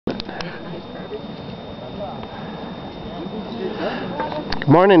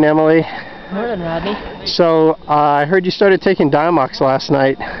Morning, Emily. Morning, Rodney. So, I heard you started taking Diamox last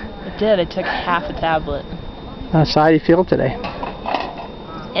night. I did. I took half a tablet. So how do you feel today?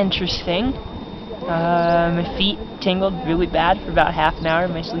 Interesting. My feet tingled really bad for about half an hour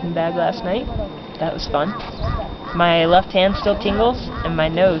in my sleeping bag last night. That was fun. My left hand still tingles, and my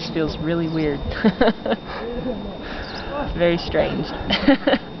nose feels really weird. Very strange.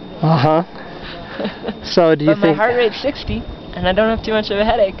 So do you think... my heart rate's 60, and I don't have too much of a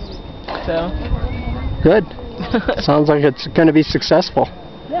headache, so... Good. Sounds like it's going to be successful.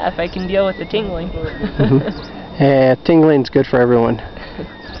 Yeah, if I can deal with the tingling. Yeah, tingling's good for everyone.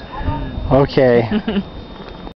 Okay.